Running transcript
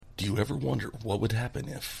Do you ever wonder what would happen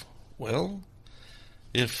if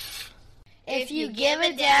you give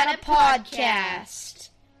a dad a podcast?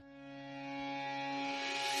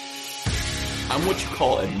 I'm what you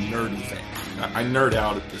call a nerdy fan. I nerd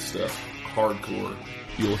out at this stuff hardcore.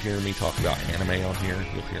 You'll hear me talk about anime on here.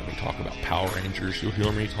 You'll hear me talk about Power Rangers. You'll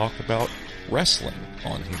hear me talk about wrestling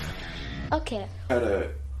on here. Okay. I had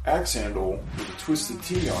a axe handle with a Twisted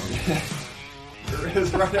Tea on it. It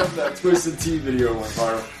was right after that Twisted Tea video went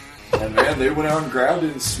viral. And man, they went out and grabbed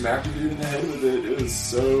it and smacked a dude in the head with it. It was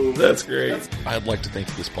so... That's great. I'd like to think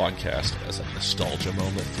of this podcast as a nostalgia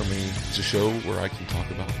moment for me. It's a show where I can talk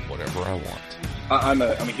about whatever I want. I'm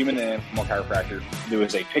a human animal chiropractor. There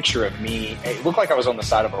was a picture of me. It looked like I was on the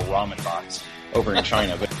side of a ramen box over in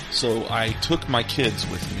China. But So I took my kids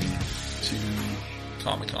with me to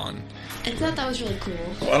Comic-Con. I thought that was really cool.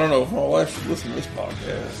 Well, I don't know if my wife should listen to this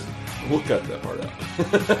podcast. We'll cut that part out.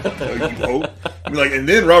 You hope. Be like, and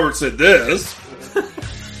then Robert said this.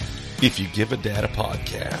 If You Give a Dad a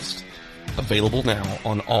Podcast. Available now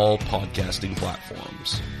on all podcasting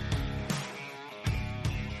platforms.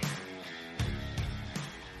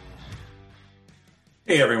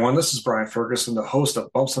 Hey everyone, this is Brian Ferguson, the host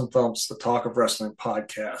of Bumps and Thumps, the Talk of Wrestling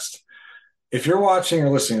podcast. If you're watching or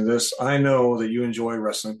listening to this, I know that you enjoy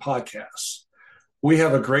wrestling podcasts. We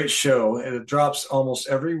have a great show, and it drops almost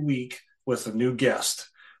every week with a new guest.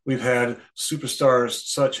 We've had superstars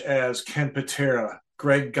such as Ken Patera,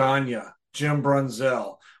 Greg Gagne, Jim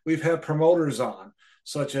Brunzell. We've had promoters on,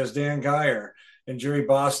 such as Dan Geyer and Jerry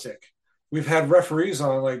Bostic. We've had referees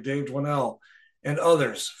on like Dave Dwinell and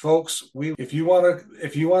others. Folks, if you want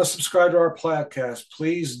to subscribe to our podcast,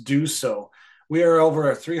 please do so. We are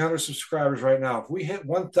over at 300 subscribers right now. If we hit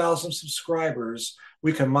 1,000 subscribers,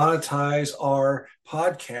 we can monetize our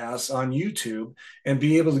podcasts on YouTube and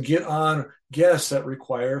be able to get on guests that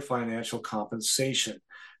require financial compensation.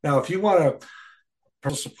 Now, if you want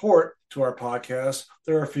to support to our podcast,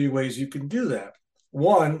 there are a few ways you can do that.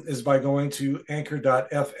 One is by going to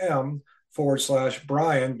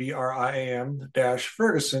anchor.fm/Brian,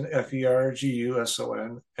 BRIAN-Ferguson,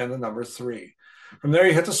 FERGUSON, and the number 3. From there,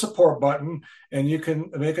 you hit the support button, and you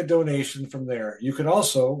can make a donation from there. You can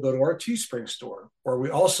also go to our Teespring store, where we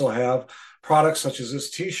also have products such as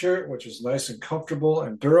this T-shirt, which is nice and comfortable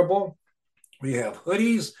and durable. We have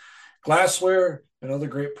hoodies, glassware, and other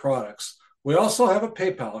great products. We also have a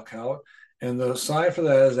PayPal account, and the sign for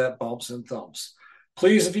that is at Bumps and Thumps.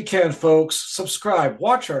 Please, if you can, folks, subscribe.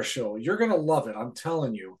 Watch our show. You're going to love it. I'm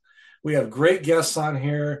telling you. We have great guests on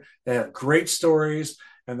here. They have great stories.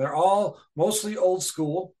 And they're all mostly old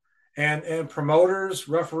school and promoters,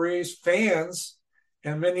 referees, fans,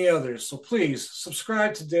 and many others. So please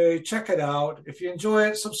subscribe today. Check it out. If you enjoy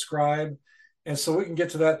it, subscribe. And so we can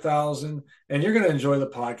get to that 1,000. And you're going to enjoy the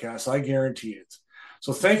podcast. I guarantee it.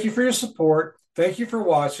 So thank you for your support. Thank you for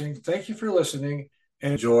watching. Thank you for listening.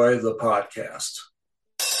 And enjoy the podcast.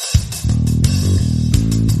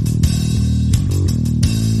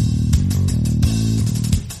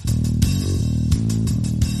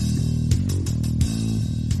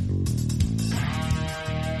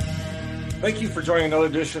 Thank you for joining another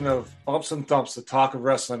edition of Bumps and Thumps, the Talk of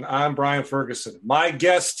Wrestling. I'm Brian Ferguson. My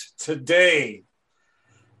guest today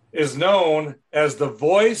is known as the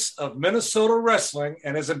voice of Minnesota wrestling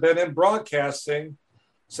and has been in broadcasting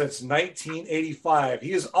since 1985.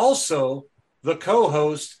 He is also the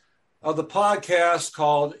co-host of the podcast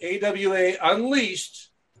called AWA Unleashed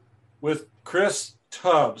with Chris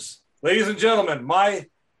Tubbs. Ladies and gentlemen, my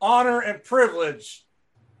honor and privilege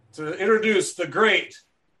to introduce the great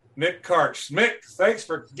Mick Karch. Mick, thanks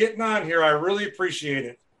for getting on here. I really appreciate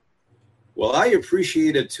it. Well, I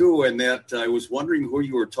appreciate it too, and that I was wondering who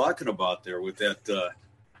you were talking about there with that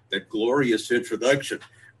glorious introduction.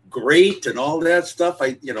 Great and all that stuff.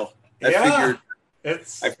 I figured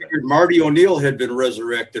Marty O'Neill had been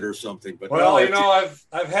resurrected or something. But well, I've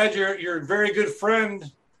had your very good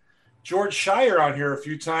friend George Shire on here a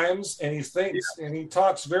few times, and and he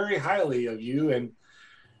talks very highly of you. And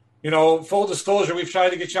full disclosure, we've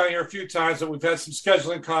tried to get you on here a few times, but we've had some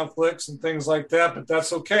scheduling conflicts and things like that, but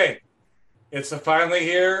that's okay. It's finally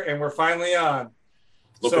here, and we're finally on.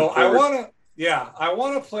 I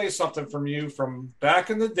want to play something from you from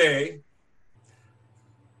back in the day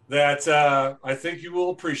that I think you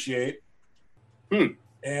will appreciate. And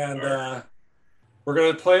we're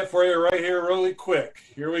going to play it for you right here really quick.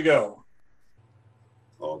 Here we go.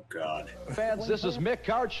 Oh, God. Fans, this is Mick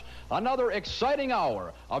Karch. Another exciting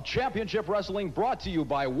hour of championship wrestling brought to you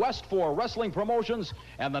by West 4 Wrestling Promotions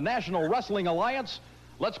and the National Wrestling Alliance.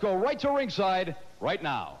 Let's go right to ringside right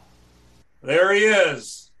now. There he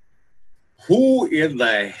is. Who in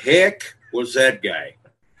the heck was that guy?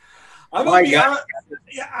 I'm going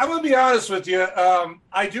to be honest with you.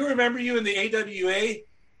 I do remember you in the AWA,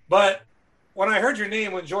 but when I heard your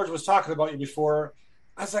name, when George was talking about you before,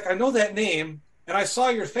 I was like, I know that name. And I saw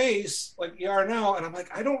your face like you are now. And I'm like,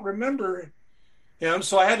 I don't remember him.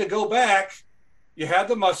 So I had to go back. You had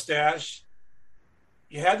the mustache.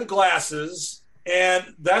 You had the glasses. And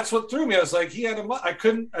that's what threw me. I was like,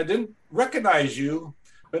 I didn't recognize you.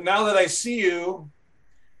 But now that I see you,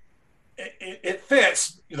 it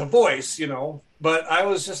fits the voice, but I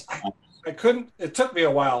was just, I couldn't, it took me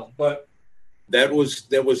a while, but. That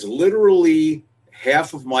was literally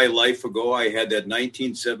half of my life ago. I had that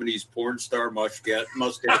 1970s porn star mustache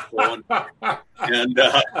going. And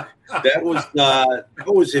that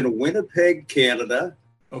was in Winnipeg, Canada.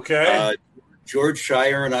 Okay. George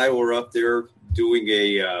Shire and I were up there doing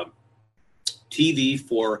a TV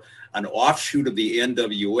for an offshoot of the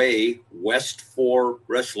NWA, West 4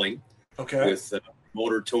 Wrestling. Okay. With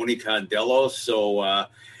promoter Tony Condello. So,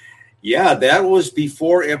 that was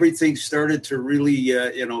before everything started to really,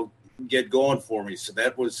 get going for me. So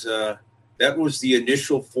that was the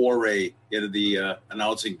initial foray into the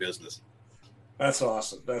announcing business. That's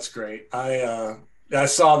awesome. That's great. I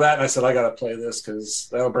saw that and I said, I got to play this because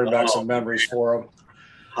that'll bring back some memories for them.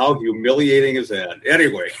 How humiliating is that?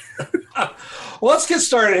 Anyway. Well, let's get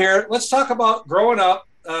started here. Let's talk about growing up.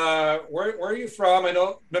 Where are you from? I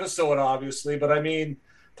know Minnesota, obviously, but I mean,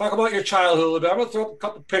 talk about your childhood a little bit. I'm going to throw up a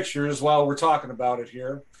couple pictures while we're talking about it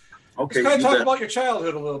here. Okay. Just kind of talk about your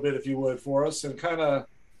childhood a little bit, if you would, for us, and kind of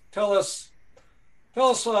tell us a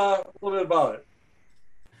little bit about it.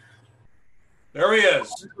 There he is.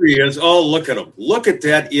 There he is. Oh, look at him. Look at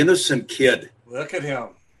that innocent kid. Look at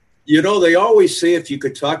him. They always say if you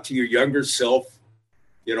could talk to your younger self,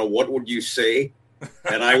 what would you say?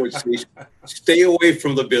 And I would say, stay away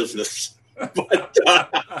from the business. But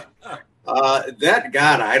that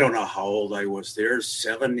God, I don't know how old I was there,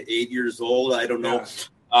 7, 8 years old. I don't know.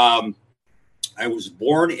 Yeah. I was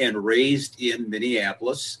born and raised in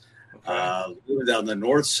Minneapolis. Okay. Lived on the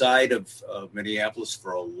north side of Minneapolis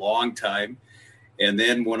for a long time. And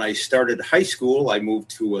then when I started high school, I moved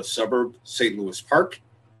to a suburb, St. Louis Park,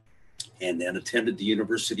 and then attended the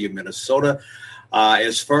University of Minnesota.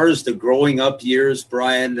 As far as the growing up years,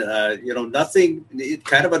 Brian, nothing,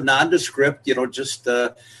 kind of a nondescript,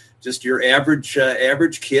 just your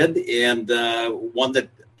average kid, and one that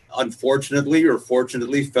unfortunately or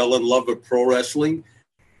fortunately fell in love with pro wrestling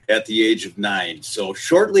at the age of 9. So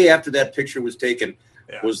shortly after that picture was taken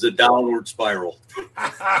was the downward spiral.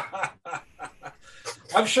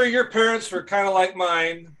 I'm sure your parents were kind of like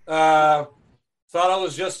mine. Thought it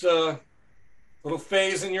was just a little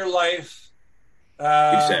phase in your life.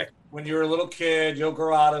 Exactly. When you were a little kid, you'll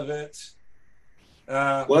grow out of it.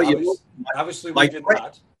 Obviously we did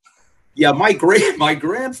not. Yeah, my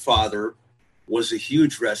grandfather was a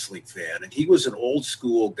huge wrestling fan, and he was an old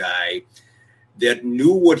school guy that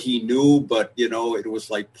knew what he knew, but it was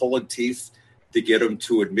like pulling teeth to get him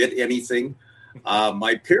to admit anything.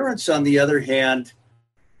 My parents, on the other hand,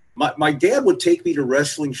 my dad would take me to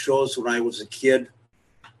wrestling shows when I was a kid,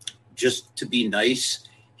 just to be nice.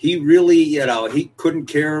 He really, he couldn't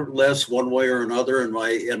care less one way or another. And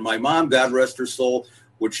my mom, God rest her soul,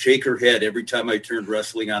 would shake her head every time I turned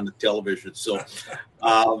wrestling on the television. So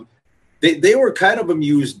they were kind of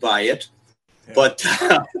amused by it. Yeah. But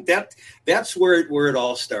that's where it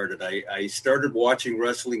all started. I started watching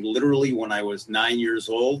wrestling literally when I was 9 years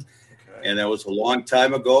old. Okay. And that was a long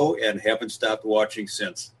time ago, and haven't stopped watching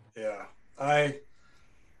since. Yeah.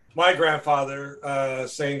 My grandfather,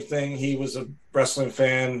 same thing. He was a wrestling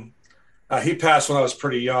fan. He passed when I was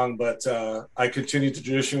pretty young, but I continued the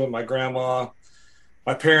tradition with my grandma.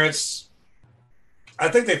 My parents, I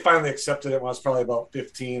think they finally accepted it when I was probably about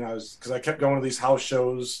 15. Because I kept going to these house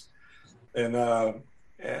shows, and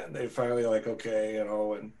they finally okay,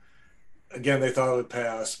 and again, they thought it would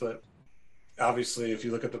pass, but obviously if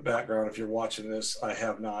you look at the background, if you're watching this, I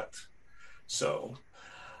have not. So,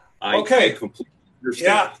 okay. I completely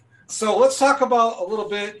understand. Yeah. So let's talk about a little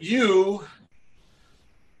bit you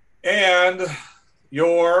and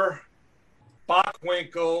your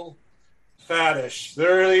Bockwinkel fetish.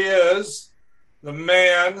 There he is, the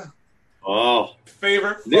man. Oh,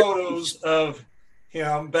 favorite photos of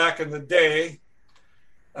him back in the day.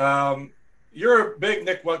 You're a big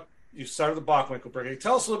Nick. What you started the Bockwinkel Brigade.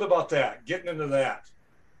 Tell us a little bit about that. Getting into that.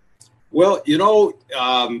 Well,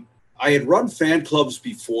 I had run fan clubs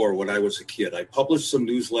before when I was a kid. I published some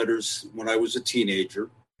newsletters when I was a teenager,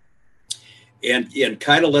 and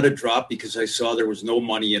kind of let it drop because I saw there was no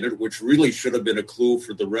money in it, which really should have been a clue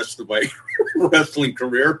for the rest of my wrestling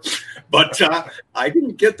career. But I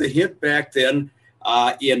didn't get the hint back then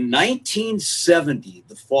In 1970,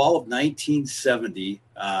 the fall of 1970,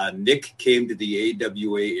 Nick came to the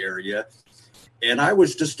AWA area, and I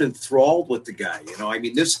was just enthralled with the guy. I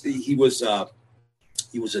mean, he was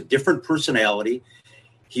a different personality.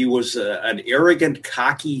 He was an arrogant,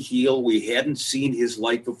 cocky heel. We hadn't seen his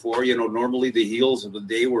like before. Normally the heels of the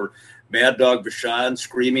day were Mad Dog Vachon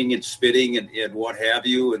screaming and spitting and what have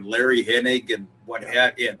you, and Larry Hennig and what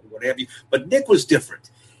have you. But Nick was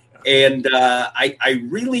different. And I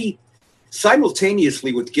really,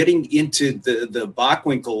 simultaneously with getting into the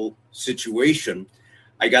Bockwinkel situation,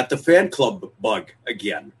 I got the fan club bug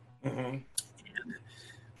again. Mm-hmm.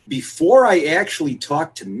 Before I actually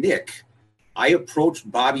talked to Nick, I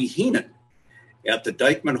approached Bobby Heenan at the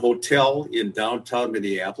Dyckman Hotel in downtown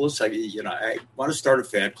Minneapolis. I want to start a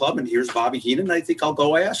fan club, and here's Bobby Heenan. I think I'll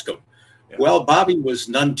go ask him. Yeah. Well, Bobby was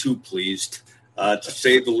none too pleased, to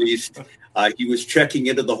say the least. He was checking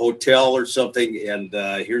into the hotel or something, and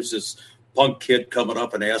here's this punk kid coming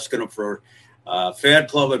up and asking him for a fan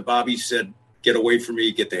club, and Bobby said, "Get away from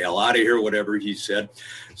me, get the hell out of here," whatever he said.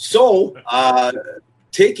 So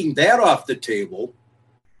taking that off the table,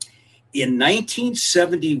 in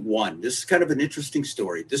 1971, this is kind of an interesting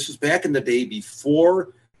story. This was back in the day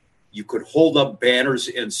before you could hold up banners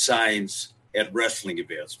and signs at wrestling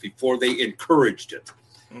events, before they encouraged it.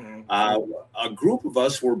 Mm-hmm. A group of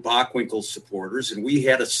us were Bockwinkel supporters, and we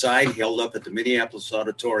had a sign held up at the Minneapolis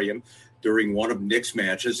Auditorium during one of Nick's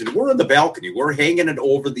matches, and we're in the balcony. We're hanging it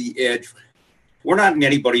over the edge. We're not in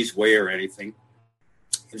anybody's way or anything.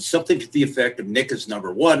 It's something to the effect of Nick is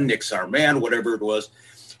number one, Nick's our man, whatever it was.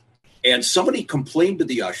 And somebody complained to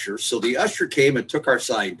the usher. So the usher came and took our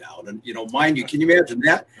sign down. And, mind you, can you imagine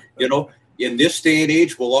that? In this day and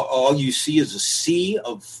age, well, all you see is a sea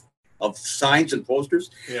of signs and posters.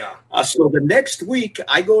 Yeah. So the next week,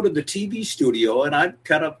 I go to the TV studio, and I'm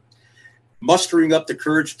kind of mustering up the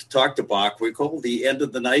courage to talk to Bockwinkel. The end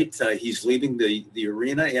of the night, he's leaving the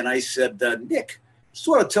arena, and I said, Nick, just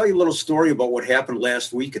want to tell you a little story about what happened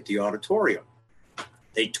last week at the auditorium.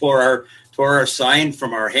 They tore our sign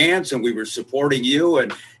from our hands, and we were supporting you.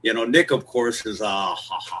 And, Nick, of course, is, ha,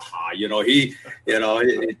 ha, ha.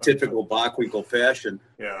 In typical Bockwinkel fashion.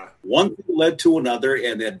 Yeah. One thing led to another,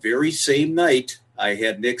 and that very same night, I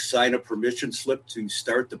had Nick sign a permission slip to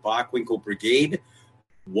start the Bockwinkel Brigade.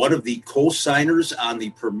 One of the co-signers on the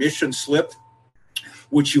permission slip,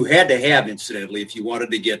 which you had to have, incidentally, if you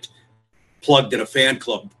wanted to get plugged in a fan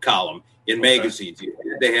club column in magazines. You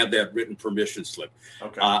had to have that written permission slip.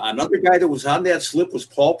 Okay. Another guy that was on that slip was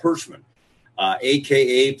Paul Pershman,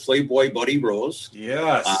 a.k.a. Playboy Buddy Rose.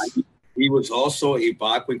 Yes. He was also a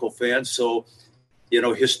Bockwinkel fan. So,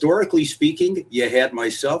 historically speaking, you had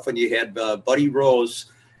myself and you had Buddy Rose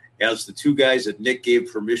as the two guys that Nick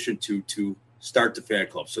gave permission to start the fan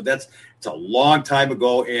club. So it's a long time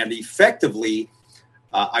ago. And effectively,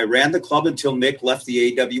 I ran the club until Nick left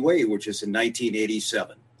the AWA, which is in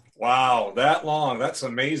 1987. Wow, that long. That's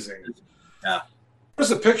amazing. Yeah.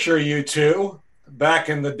 There's a picture of you two back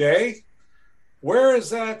in the day. Where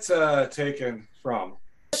is that taken from?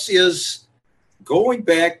 This is going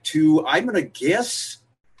back to, I'm going to guess,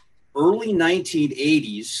 early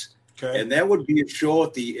 1980s. Okay. And that would be a show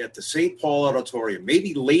at the St. Paul Auditorium,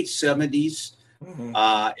 maybe late 70s. Mm-hmm.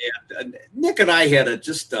 And Nick and I had a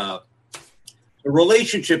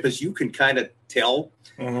relationship, as you can kind of tell,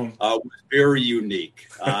 was very unique.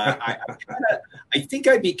 I think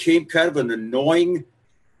I became kind of an annoying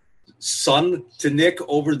son to Nick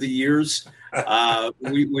over the years.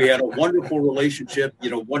 We had a wonderful relationship.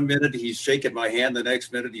 1 minute he's shaking my hand, the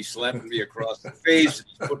next minute he's slapping me across the face, and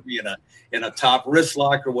he's putting me in a top wrist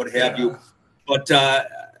lock or what have you. But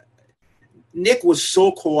Nick was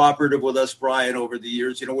so cooperative with us, Brian, over the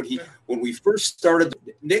years. When we first started,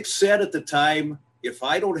 Nick said at the time, if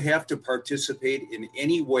I don't have to participate in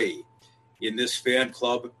any way in this fan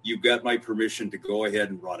club, you've got my permission to go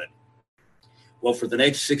ahead and run it. Well, for the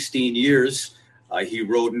next 16 years, he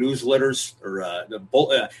wrote newsletters or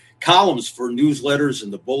columns for newsletters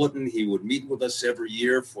in the Bulletin. He would meet with us every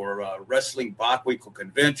year for wrestling Bockwinkel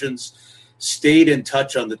conventions, stayed in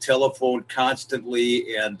touch on the telephone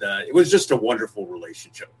constantly, and it was just a wonderful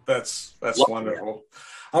relationship. That's wonderful.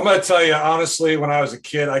 I'm going to tell you, honestly, when I was a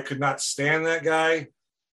kid, I could not stand that guy.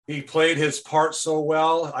 He played his part so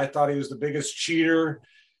well. I thought he was the biggest cheater,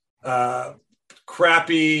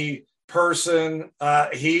 crappy person.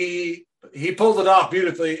 He pulled it off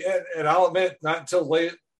beautifully. And I'll admit, not until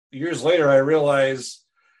years later, I realized,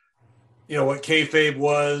 what kayfabe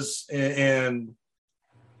was and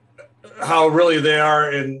how really they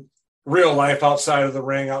are in real life outside of the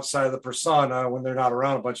ring, outside of the persona. When they're not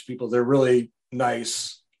around a bunch of people, they're really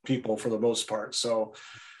nice people for the most part. So,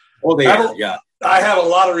 they are. Yeah, I have a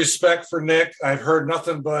lot of respect for Nick. I've heard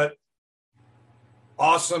nothing but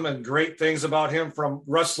awesome and great things about him from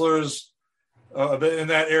wrestlers in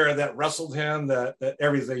that era that wrestled him. That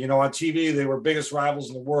everything, you know, on TV they were biggest rivals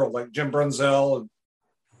in the world, like Jim Brunzell and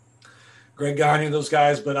Greg Gagne, those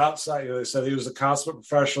guys. But outside, they said he was a consummate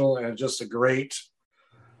professional and just a great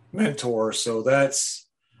mentor. So that's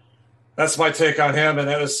my take on him. And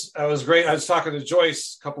that was great. I was talking to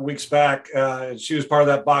Joyce a couple weeks back, and she was part of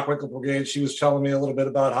that Bockwinkel Brigade. She was telling me a little bit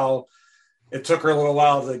about how it took her a little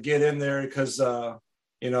while to get in there because,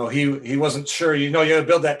 you know, he wasn't sure. You know, you got to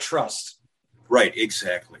build that trust. Right,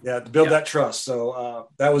 exactly. Yeah, to build that trust. So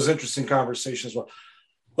that was interesting conversation as well.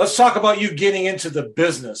 Let's talk about you getting into the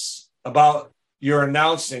business, about your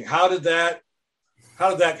announcing. How did that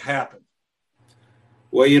happen?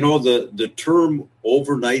 Well, you know, the term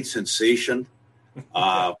overnight sensation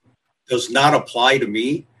does not apply to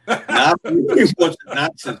me. Not only was it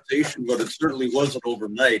not sensation, but it certainly wasn't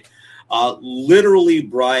overnight. Literally,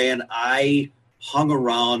 Brian, I hung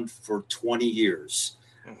around for 20 years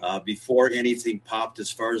before anything popped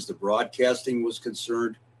as far as the broadcasting was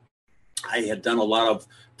concerned. I had done a lot of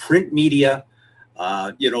print media,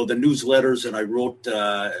 you know, the newsletters, and I wrote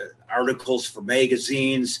articles for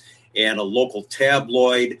magazines and a local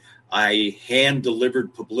tabloid. I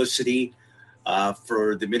hand-delivered publicity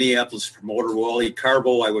for the Minneapolis promoter, Wally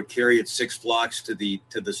Carbo. I would carry it 6 blocks to the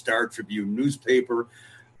Star Tribune newspaper.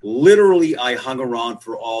 Literally, I hung around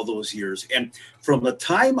for all those years. And from the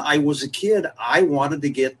time I was a kid, I wanted to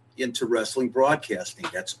get into wrestling broadcasting.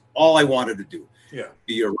 That's all I wanted to do. Yeah.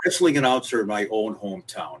 Be a wrestling announcer in my own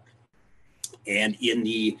hometown. And in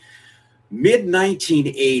the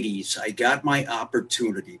mid-1980s, I got my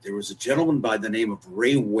opportunity. There was a gentleman by the name of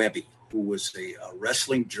Ray Webby, who was a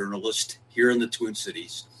wrestling journalist here in the Twin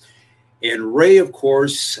Cities. And Ray, of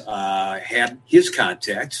course, had his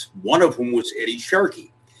contacts, one of whom was Eddie Sharkey.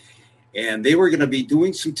 And they were going to be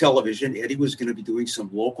doing some television. Eddie was going to be doing some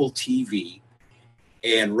local TV.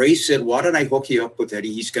 And Ray said, why don't I hook you up with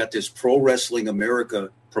Eddie? He's got this Pro Wrestling America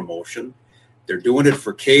promotion. They're doing it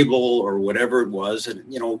for cable or whatever it was, and,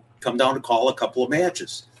 you know, come down to call a couple of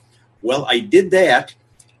matches. Well, I did that,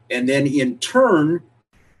 and then in turn,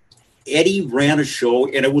 Eddie ran a show,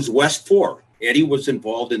 and it was West 4. Eddie was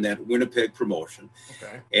involved in that Winnipeg promotion,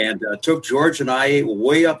 and took George and I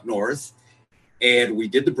way up north, and we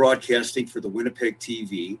did the broadcasting for the Winnipeg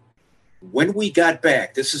TV. When we got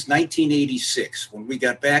back, this is 1986, when we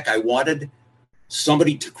got back, I wanted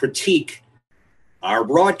somebody to critique our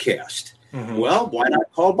broadcast. Mm-hmm. Well, why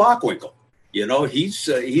not call Bockwinkel? You know, he's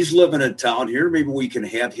living in town here. Maybe we can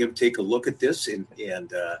have him take a look at this and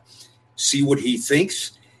see what he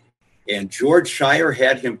thinks. And George Shire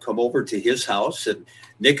had him come over to his house, and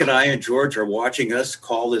Nick and I and George are watching us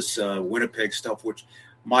call this Winnipeg stuff, which,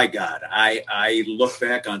 my God, I look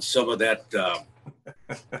back on some of that,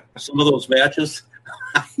 some of those matches.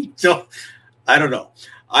 I don't know.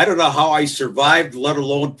 I don't know how I survived, let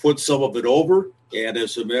alone put some of it over. And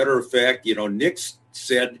as a matter of fact, you know, Nick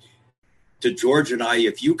said to George and I,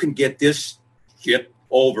 if you can get this shit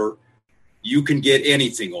over, you can get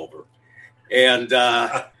anything over. And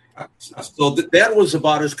so that was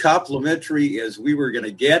about as complimentary as we were going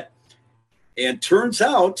to get. And turns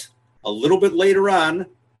out a little bit later on,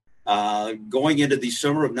 going into the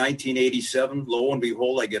summer of 1987, lo and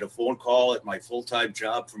behold, I get a phone call at my full-time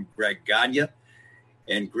job from Greg Gagne.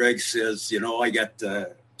 And Greg says, you know, I got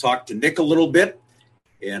to talk to Nick a little bit.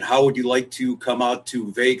 And how would you like to come out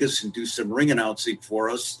to Vegas and do some ring announcing for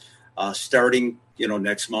us starting, you know,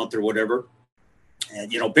 next month or whatever?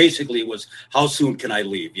 And, you know, basically it was, how soon can I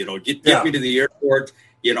leave? You know, get me to the airport.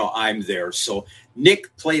 You know, I'm there. So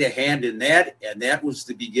Nick played a hand in that. And that was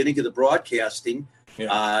the beginning of the broadcasting, you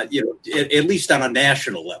know, at least on a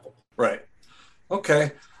national level. Right.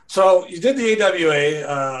 Okay. So you did the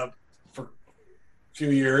AWA for a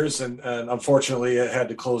few years, and unfortunately it had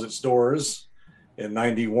to close its doors in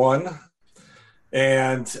 91.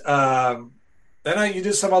 And then you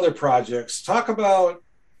did some other projects. Talk about,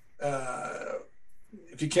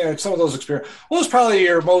 if you can, some of those experiences. What was probably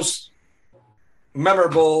your most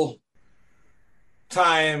memorable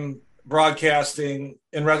time broadcasting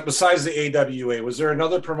besides the AWA? Was there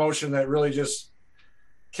another promotion that really just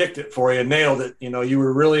kicked it for you, nailed it? You know, you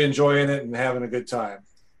were really enjoying it and having a good time.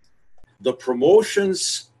 The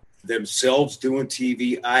promotions themselves doing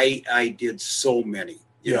TV, I did so many,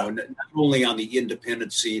 you know, not only on the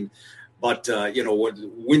independent scene, but, you know, with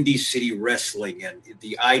Windy City Wrestling and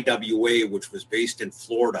the IWA, which was based in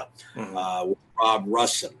Florida, with Rob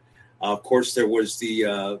Russin. Of course, there was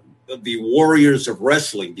the Warriors of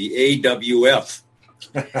Wrestling, the AWF,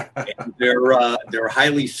 And they're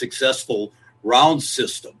highly successful round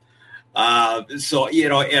system. So, you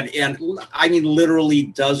know, and I mean, literally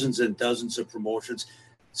dozens and dozens of promotions.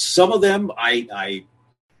 Some of them I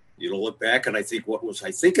look back and I think, what was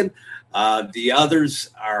I thinking? The others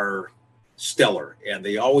are stellar, and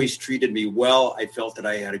they always treated me well. I felt that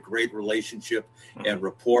I had a great relationship and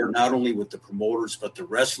rapport, not only with the promoters, but the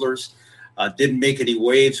wrestlers. Didn't make any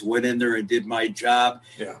waves, went in there and did my job.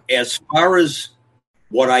 Yeah. As far as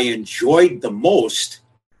what I enjoyed the most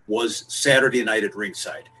was Saturday night at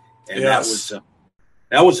ringside. And Yes.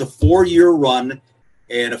 that was a 4-year run.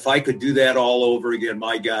 And if I could do that all over again,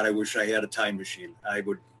 my God, I wish I had a time machine. I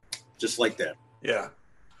would just like that. Yeah.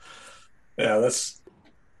 Yeah, that's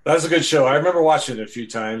a good show. I remember watching it a few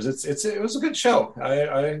times. It was a good show.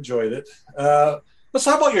 I enjoyed it. Let's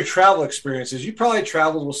talk about your travel experiences. You probably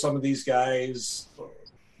traveled with some of these guys,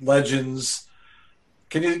 legends.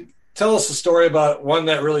 Can you tell us a story about one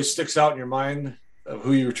that really sticks out in your mind of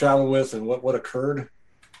who you traveled with and what occurred?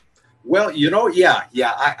 Well, you know,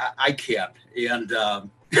 I can. And I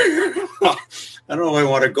don't know if I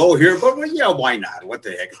want to go here, but yeah, why not? What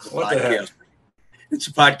the heck? It's a podcast. It's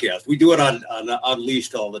a podcast. We do it on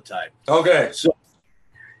Unleashed all the time. Okay. So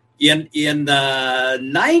in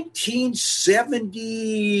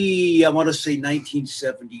 1970, I want to say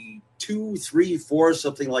 1972, 3, 4,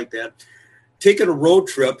 something like that, taking a road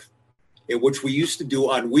trip, which we used to do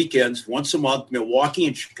on weekends once a month. Milwaukee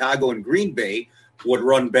and Chicago and Green Bay would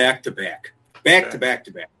run back to back.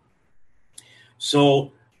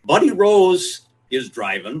 So Buddy Rose is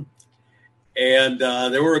driving, and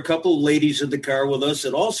there were a couple of ladies in the car with us,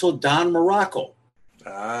 and also Don Morocco.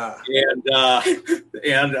 And Don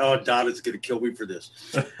is going to kill me for this.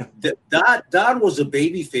 Don was a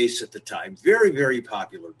babyface at the time, very, very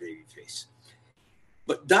popular babyface.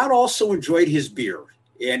 But Don also enjoyed his beer,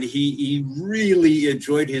 and he really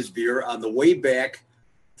enjoyed his beer on the way back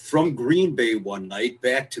from Green Bay one night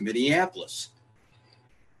back to Minneapolis.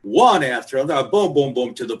 One after another, boom, boom,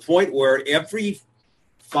 boom, to the point where every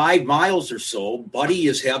 5 miles or so, Buddy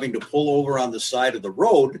is having to pull over on the side of the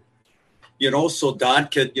road, you know, so Don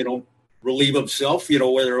could, you know, relieve himself, you know,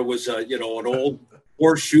 whether it was an old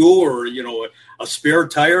horseshoe or, you know, a spare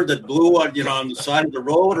tire that blew on, you know, on the side of the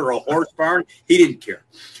road, or a horse barn. He didn't care.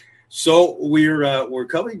 So we're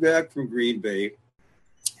coming back from Green Bay,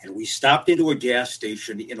 and we stopped into a gas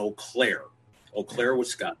station in Eau Claire,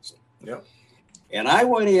 Wisconsin. Yep. And I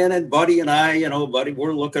went in, and Buddy and I, you know,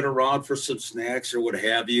 we're looking around for some snacks or what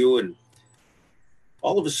have you. And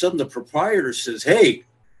all of a sudden the proprietor says, "Hey,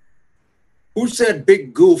 who's that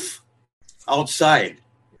big goof outside?"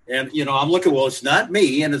 And, you know, I'm looking, well, it's not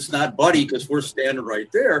me and it's not Buddy, because we're standing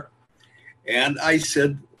right there. And I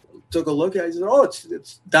said, took a look, I said, "Oh,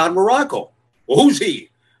 it's Don Morocco." "Well, who's he?"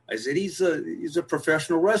 I said, he's a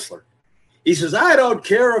professional wrestler. He says, "I don't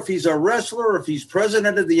care if he's a wrestler or if he's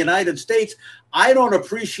president of the United States. I don't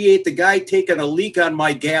appreciate the guy taking a leak on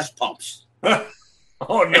my gas pumps."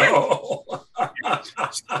 Oh, no.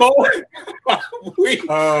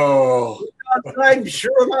 I'm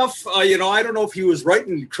sure enough, you know, I don't know if he was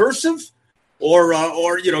writing cursive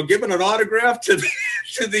or you know, giving an autograph to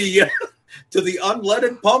the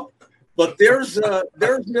unleaded pump. But there's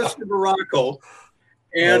Mr. Morocco,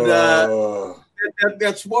 and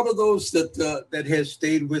that's one of those that has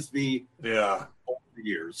stayed with me. Yeah, over the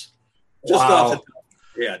years. Just wow. off the top of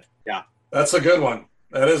my head. Yeah, that's a good one.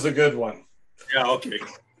 That is a good one. Yeah. Okay.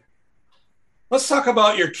 Let's talk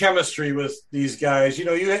about your chemistry with these guys. You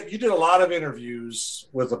know, you did a lot of interviews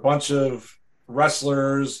with a bunch of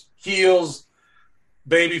wrestlers, heels,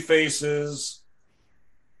 baby faces.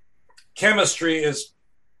 Chemistry is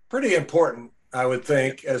pretty important, I would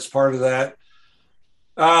think, as part of that.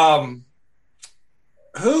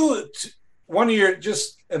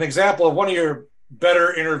 Just an example of one of your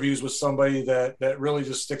better interviews with somebody that really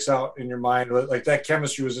just sticks out in your mind, like that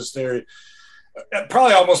chemistry was just there.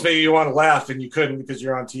 Probably almost maybe you want to laugh and you couldn't because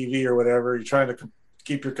you're on TV or whatever. You're trying to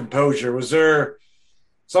keep your composure. Was there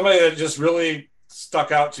somebody that just really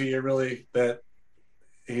stuck out to you, really, that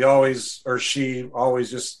he always or she always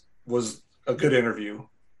just was a good interview?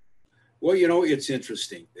 Well, you know, it's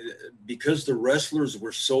interesting because the wrestlers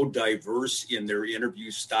were so diverse in their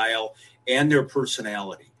interview style and their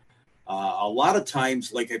personality. A lot of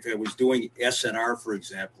times, like if I was doing SNR, for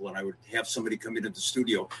example, and I would have somebody come into the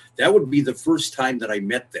studio, that would be the first time that I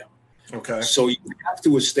met them. Okay. So you have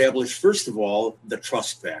to establish, first of all, the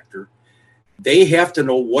trust factor. They have to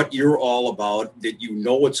know what you're all about, that you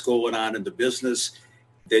know what's going on in the business,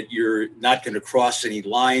 that you're not going to cross any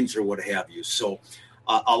lines or what have you. So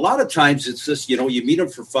a lot of times it's just, you know, you meet them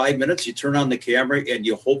for 5 minutes, you turn on the camera and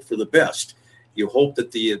you hope for the best. You hope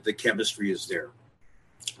that the chemistry is there.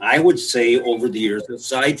 I would say over the years,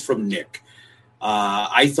 aside from Nick,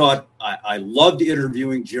 I thought I loved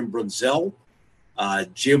interviewing Jim Brunzell.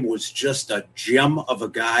 Jim was just a gem of a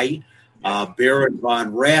guy. Baron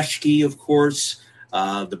von Raschke, of course.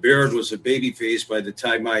 The Baron was a babyface by the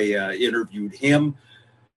time I interviewed him.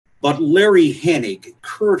 But Larry Hennig,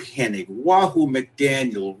 Kurt Hennig, Wahoo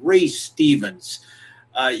McDaniel, Ray Stevens,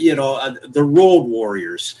 the Road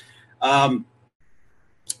Warriors.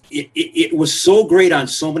 It was so great on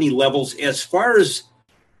so many levels. As far as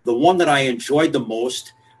the one that I enjoyed the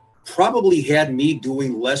most, probably had me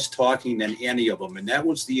doing less talking than any of them, and that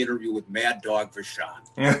was the interview with Mad Dog Vachon.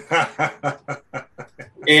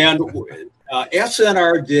 And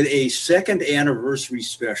SNR did a second anniversary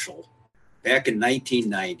special back in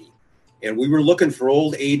 1990, and we were looking for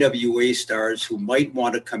old AWA stars who might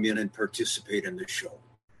want to come in and participate in the show.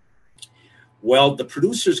 Well, the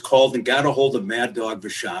producers called and got a hold of Mad Dog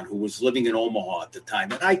Vachon, who was living in Omaha at the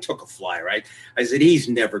time. And I took a flyer, right? I said, he's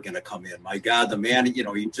never going to come in. My God, the man, he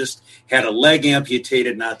just had a leg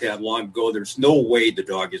amputated not that long ago. There's no way the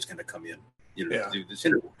dog is going to come in, to do this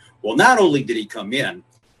interview. Well, not only did he come in,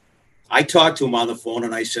 I talked to him on the phone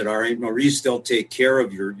and I said, all right, Maurice, they'll take care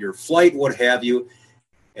of your flight, what have you.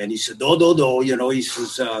 And he said, no. He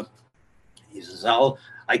says,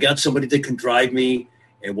 I got somebody that can drive me.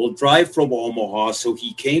 And we'll drive from Omaha. So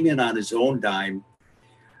he came in on his own dime,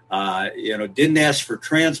 didn't ask for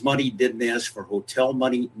trans money, didn't ask for hotel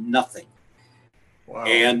money, nothing. Wow.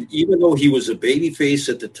 And even though he was a babyface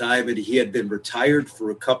at the time and he had been retired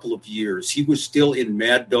for a couple of years, he was still in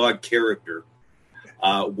Mad Dog character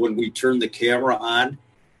when we turned the camera on.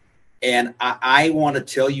 And I want to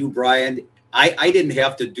tell you, Brian, I didn't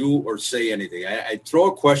have to do or say anything. I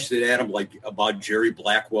throw a question at him, like about Jerry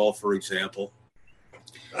Blackwell, for example.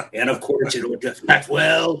 And of course, Jeff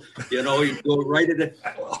Blackwell, you go right into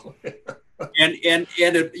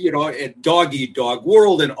and Dog Eat Dog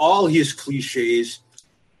World and all his cliches.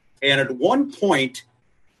 And at one point,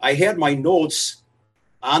 I had my notes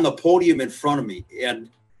on the podium in front of me, and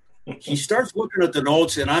he starts looking at the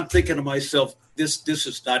notes, and I'm thinking to myself, this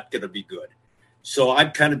is not going to be good. So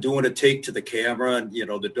I'm kind of doing a take to the camera, and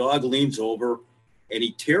the dog leans over, and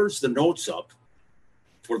he tears the notes up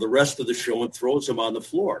for the rest of the show and throws them on the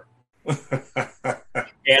floor.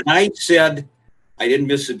 And I said, I didn't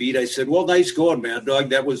miss a beat. I said, well, nice going, Mad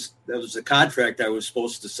Dog. That was the contract I was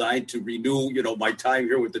supposed to sign to renew, my time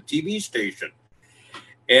here with the TV station.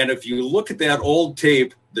 And if you look at that old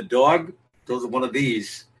tape, the dog does one of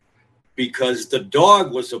these because the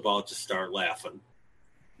dog was about to start laughing.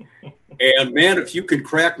 And man, if you could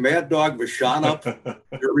crack Mad Dog Vachon up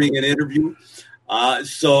during an interview.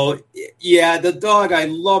 The dog, I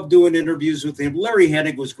love doing interviews with him. Larry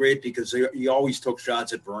Hennig was great because he always took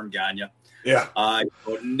shots at Vern Gagne. Yeah.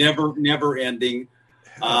 Never ending.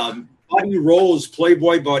 Buddy Rose,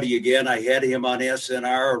 Playboy Buddy again. I had him on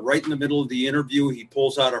SNR right in the middle of the interview. He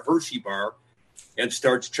pulls out a Hershey bar and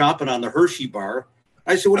starts chomping on the Hershey bar.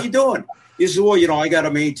 I said, what are you doing? He said, well, I got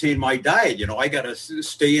to maintain my diet. I got to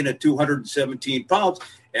stay in at 217 pounds.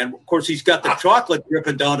 And of course, he's got the chocolate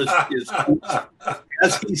dripping down his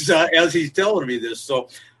as he's telling me this. So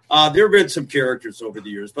there have been some characters over the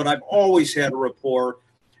years, but I've always had a rapport.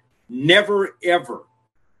 Never ever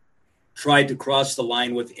tried to cross the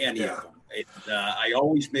line with any of them. I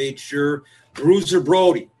always made sure. Bruiser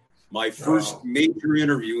Brody, my first major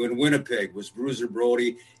interview in Winnipeg was Bruiser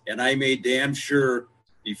Brody, and I made damn sure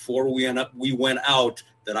before we went out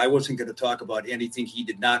that I wasn't going to talk about anything he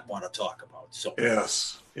did not want to talk about. So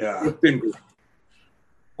yes. Yeah. It's been good.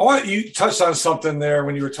 You touched on something there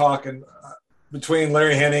when you were talking between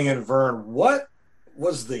Larry Hennig and Vern. What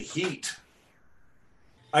was the heat?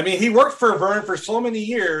 I mean, he worked for Vern for so many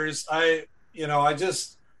years. I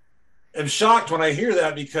just am shocked when I hear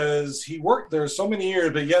that because he worked there so many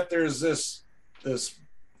years, but yet there's this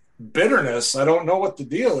bitterness. I don't know what the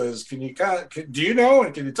deal is. Do you know?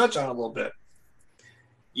 And can you touch on it a little bit?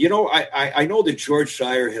 I know that George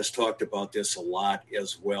Shire has talked about this a lot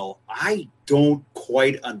as well. I don't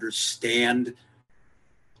quite understand.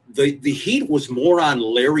 The heat was more on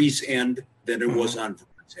Larry's end than it was on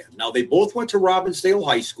Vern's end. Now, they both went to Robbinsdale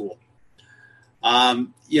High School.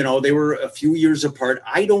 They were a few years apart.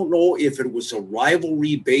 I don't know if it was a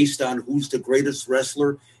rivalry based on who's the greatest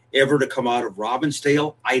wrestler ever to come out of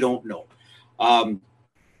Robbinsdale. I don't know.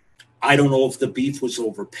 I don't know if the beef was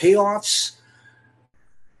over payoffs.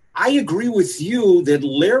 I agree with you that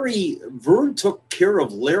Vern took care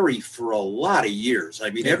of Larry for a lot of years. I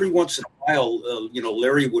mean, every once in a while,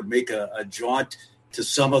 Larry would make a jaunt to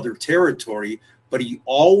some other territory, but he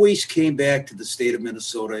always came back to the state of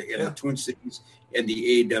Minnesota and the Twin Cities and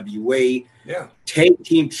the AWA tag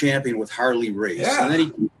team champion with Harley Race. Yeah. And then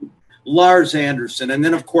he Lars Anderson, and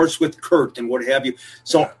then of course with Kurt and what have you.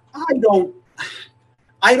 So I don't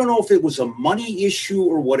know if it was a money issue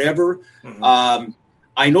or whatever.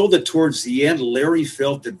 I know that towards the end, Larry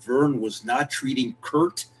felt that Vern was not treating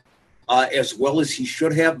Kurt as well as he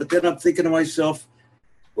should have. But then I'm thinking to myself,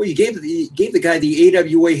 well, you gave the guy the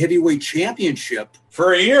AWA heavyweight championship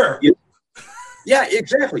for a year. Yeah,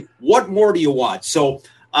 exactly. What more do you want? So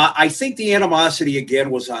I think the animosity again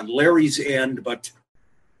was on Larry's end, but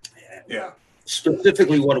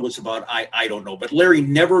specifically what it was about, I don't know. But Larry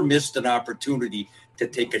never missed an opportunity to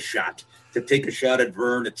take a shot at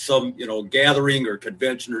Vern at some, gathering or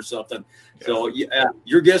convention or something. Yeah. So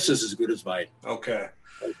your guess is as good as mine. Okay.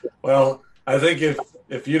 Well, I think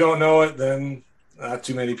if you don't know it, then not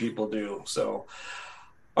too many people do. So,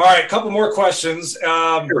 all right, a couple more questions.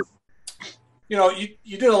 Sure. You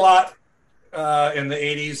did a lot in the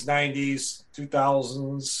 80s, 90s,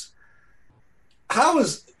 2000s. How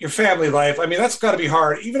is your family life? I mean, that's got to be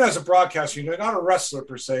hard. Even as a broadcaster, you're not a wrestler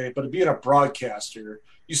per se, but being a broadcaster,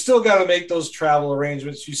 you still got to make those travel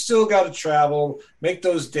arrangements. You still got to travel, make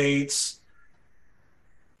those dates.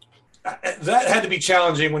 That had to be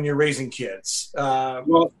challenging when you're raising kids.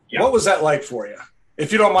 What was that like for you?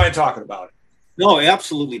 If you don't mind talking about it. No,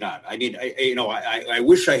 absolutely not. I mean, I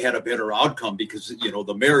wish I had a better outcome because,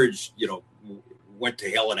 the marriage, went to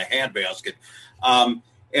hell in a handbasket.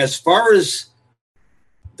 As far as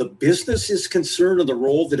the business is concerned, or the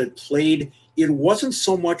role that it played, it wasn't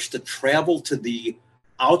so much the travel to the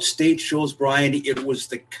outstate shows, Brian. It was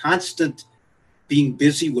the constant being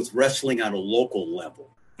busy with wrestling on a local level.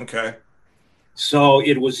 Okay. So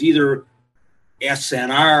it was either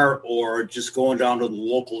SNR or just going down to the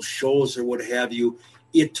local shows or what have you.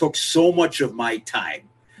 It took so much of my time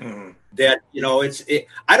that,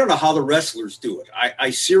 I don't know how the wrestlers do it. I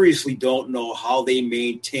seriously don't know how they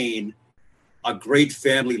maintain a great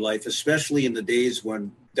family life, especially in the days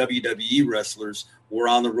when WWE wrestlers were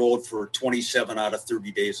on the road for 27 out of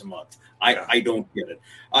 30 days a month. I don't get it.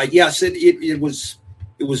 Yes, it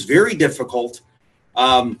was very difficult.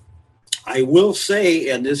 I will say,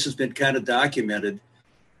 and this has been kind of documented,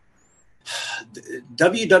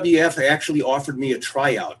 WWF actually offered me a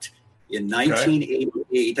tryout in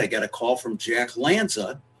 1988. I got a call from Jack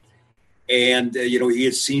Lanza, and he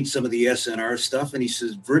had seen some of the SNR stuff, and he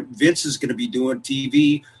says, Vince is going to be doing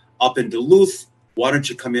TV up in Duluth. Why don't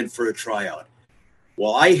you come in for a tryout?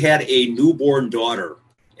 Well, I had a newborn daughter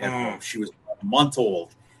at home. She was a month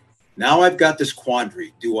old. Now I've got this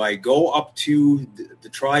quandary. Do I go up to the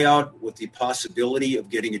tryout with the possibility of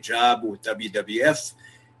getting a job with WWF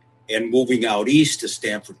and moving out east to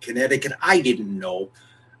Stamford, Connecticut? I didn't know,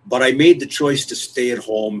 but I made the choice to stay at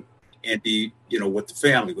home and be, with the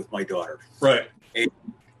family, with my daughter. Right. And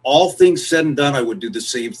all things said and done, I would do the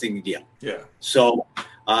same thing again. Yeah. So,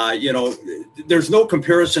 there's no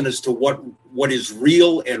comparison as to what is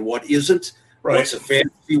real and what isn't. Right. What's a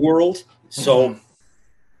fantasy world. So,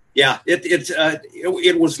 yeah,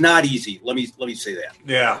 it was not easy. Let me say that.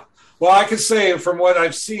 Yeah. Well, I can say from what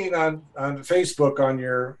I've seen on Facebook on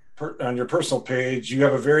your personal page, you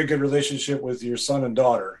have a very good relationship with your son and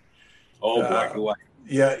daughter. Oh boy, do I.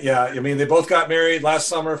 Yeah. I mean, they both got married last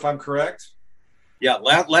summer, if I'm correct. Yeah,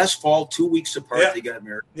 last fall, 2 weeks apart, they got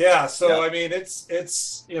married. Yeah. So I mean, it's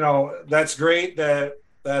that's great that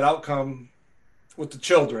outcome with the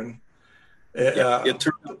children. It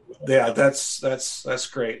turned out. Yeah, that's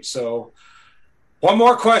great. So, one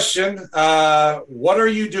more question. What are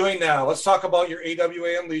you doing now? Let's talk about your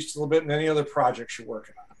AWA Unleashed a little bit and any other projects you're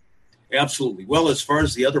working on. Absolutely. Well, as far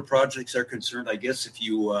as the other projects are concerned, I guess if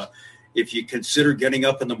you consider getting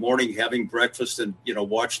up in the morning, having breakfast, and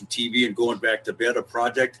watching TV and going back to bed, a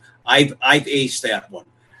project, I've aced that one.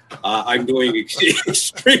 I'm doing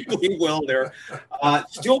extremely well there.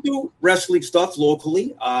 Still do wrestling stuff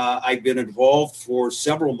locally. I've been involved for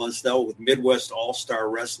several months now with Midwest All-Star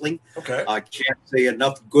Wrestling. Okay. I can't say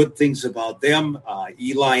enough good things about them.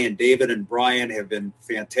 Eli and David and Brian have been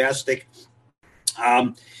fantastic.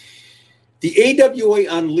 The AWA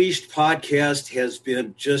Unleashed podcast has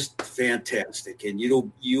been just fantastic. And,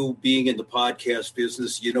 you being in the podcast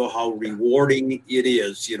business, how rewarding it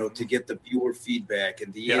is, to get the viewer feedback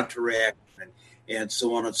and the interaction and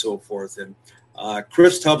so on and so forth. And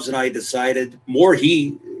Chris Tubbs and I decided, more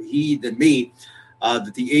he than me,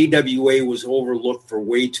 that the AWA was overlooked for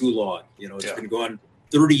way too long. It's been gone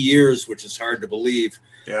 30 years, which is hard to believe.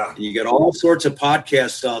 Yeah. And you get all sorts of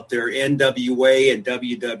podcasts out there, NWA and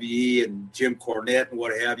WWE and Jim Cornette and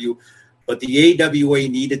what have you. But the AWA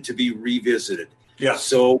needed to be revisited. Yeah.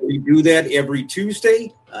 So we do that every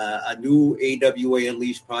Tuesday. A new AWA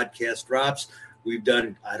Unleashed podcast drops. We've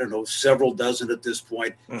done, I don't know, several dozen at this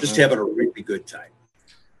point. Just having a really good time.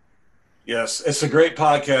 Yes, it's a great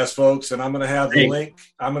podcast, folks, and I'm going to have the link.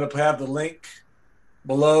 I'm going to have the link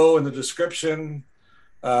below in the description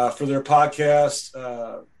for their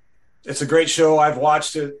podcast. It's a great show. I've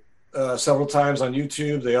watched it several times on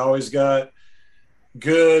YouTube. They always got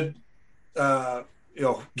good,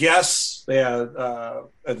 guests. They have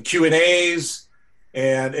and Q&As,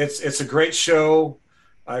 and it's a great show.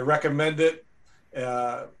 I recommend it.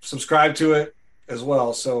 Subscribe to it as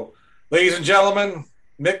well. So, ladies and gentlemen,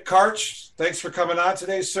 Mick Karch, thanks for coming on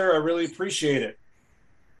today, sir. I really appreciate it.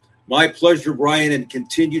 My pleasure, Brian, and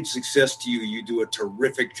continued success to you. You do a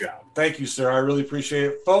terrific job. Thank you, sir. I really appreciate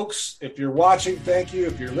it. Folks, if you're watching, thank you.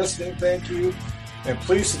 If you're listening, thank you. And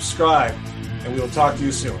please subscribe, and we'll talk to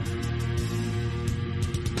you soon.